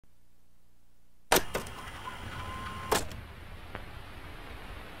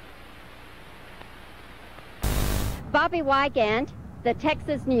Bobby Wygant, the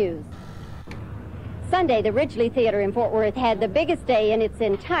Texas News. Sunday, the Ridgely Theater in Fort Worth had the biggest day in its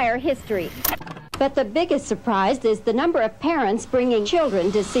entire history. But the biggest surprise is the number of parents bringing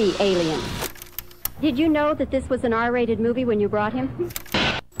children to see Alien. Did you know that this was an R-rated movie when you brought him?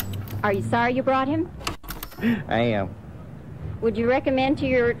 Are you sorry you brought him? I am. Would you recommend to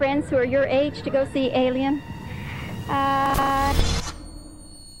your friends who are your age to go see Alien?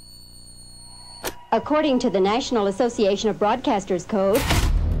 According to the National Association of Broadcasters Code,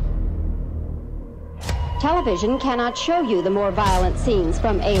 television cannot show you the more violent scenes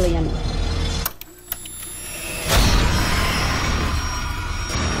from Alien.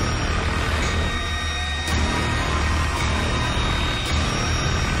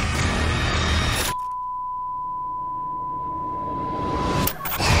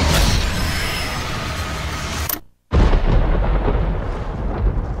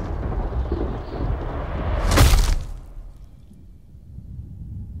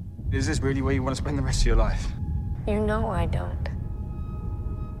 Is this really where you want to spend the rest of your life? You know I don't.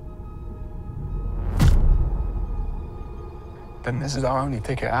 Then this is our only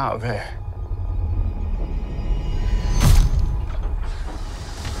ticket out of here.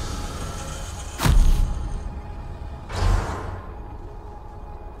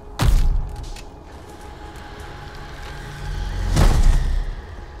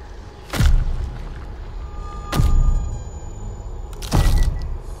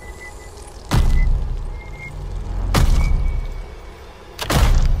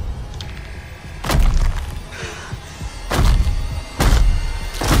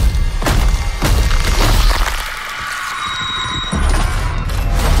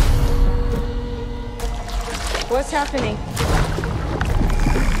 What's happening?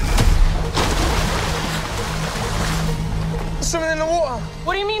 There's something in the water.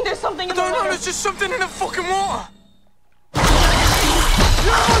 What do you mean there's something in the water? I don't know, there's just something in the fucking water.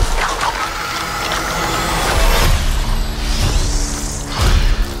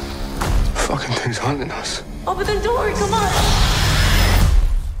 Fucking thing's hunting us. Open the door, come on.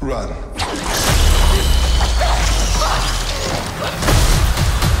 Run.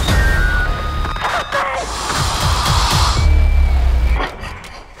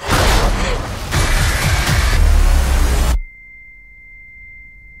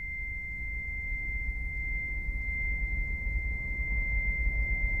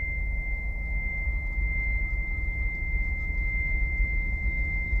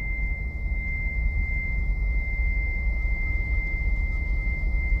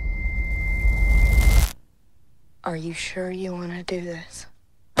 Are you sure you want to do this?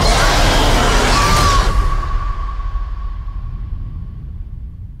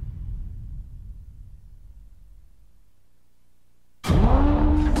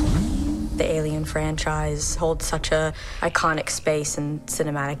 The Alien franchise holds such a iconic space in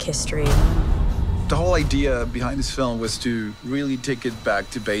cinematic history. The whole idea behind this film was to really take it back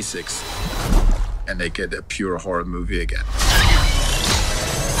to basics and make it a pure horror movie again.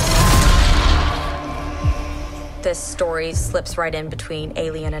 This story slips right in between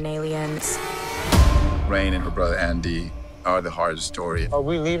Alien and Aliens. Rain and her brother Andy are the heart of the story. Are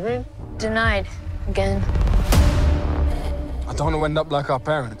we leaving? Denied. Again. I don't want to end up like our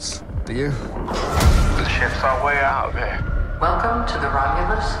parents. Do you? The ship's our way out of here. Welcome to the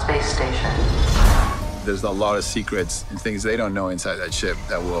Romulus space station. There's a lot of secrets and things they don't know inside that ship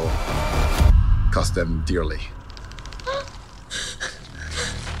that will cost them dearly. Oh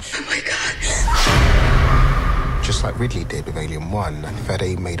my God. Just like Ridley did with Alien 1,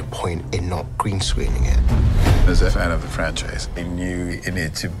 Fede made a point in not green screening it. As a fan of the franchise, he knew it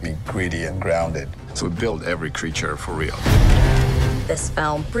needed to be gritty and grounded. So we built every creature for real. This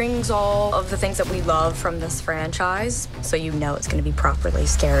film brings all of the things that we love from this franchise, so you know it's going to be properly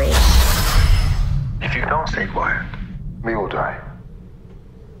scary. If you don't stay quiet, we will die.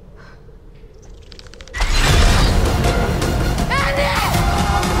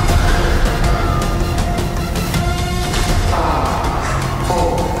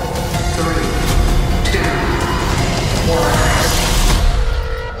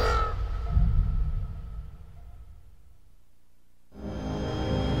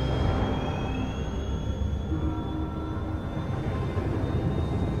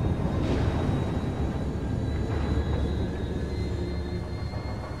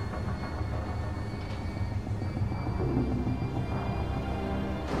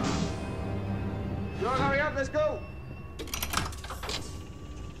 Hurry up, let's go!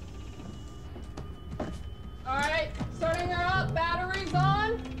 Alright, starting her up, batteries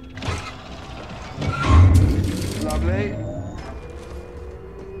on. Lovely.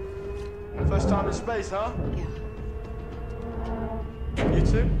 First time in space, huh? Yeah. You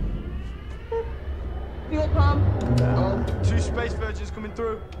two? Fuel pump. Oh, 2 space virgins coming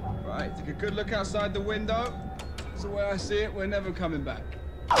through. Right, take a good look outside the window. That's the way I see it, we're never coming back.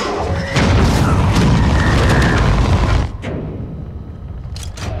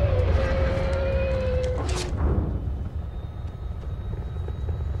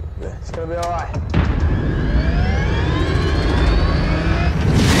 Yeah, it's gonna be all right.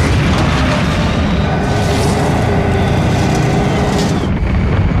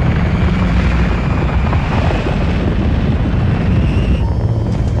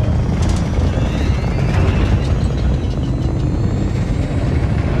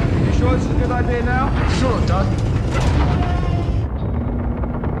 Idea now? Sure, Doug.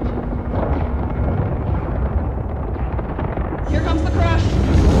 Here comes the crush.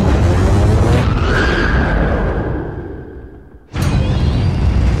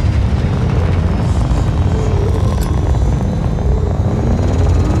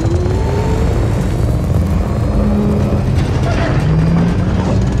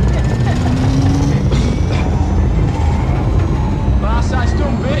 Last side's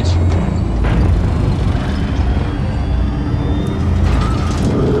done, bitch.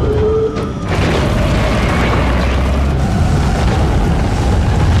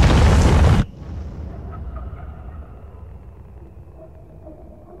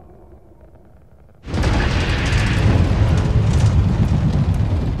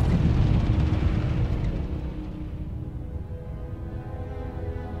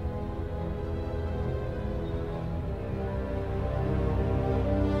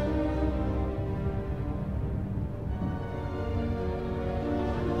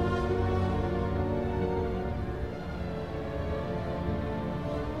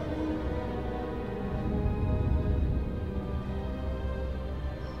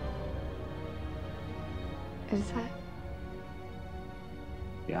 Is that?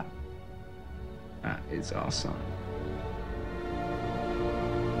 Yeah. That is our son.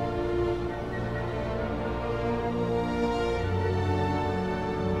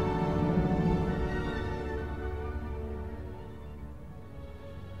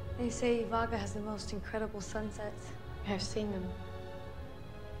 They say Vaga has the most incredible sunsets. I've seen them.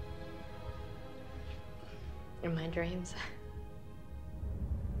 In my dreams.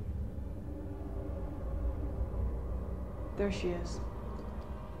 There she is.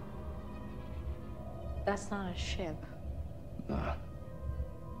 That's not a ship. No.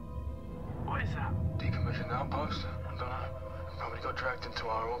 What is that? Decommissioned outpost? I don't know. Probably got dragged into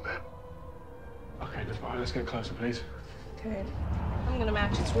our orbit. Okay, let's get closer, please. Good. I'm gonna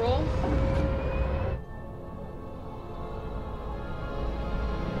match its roll.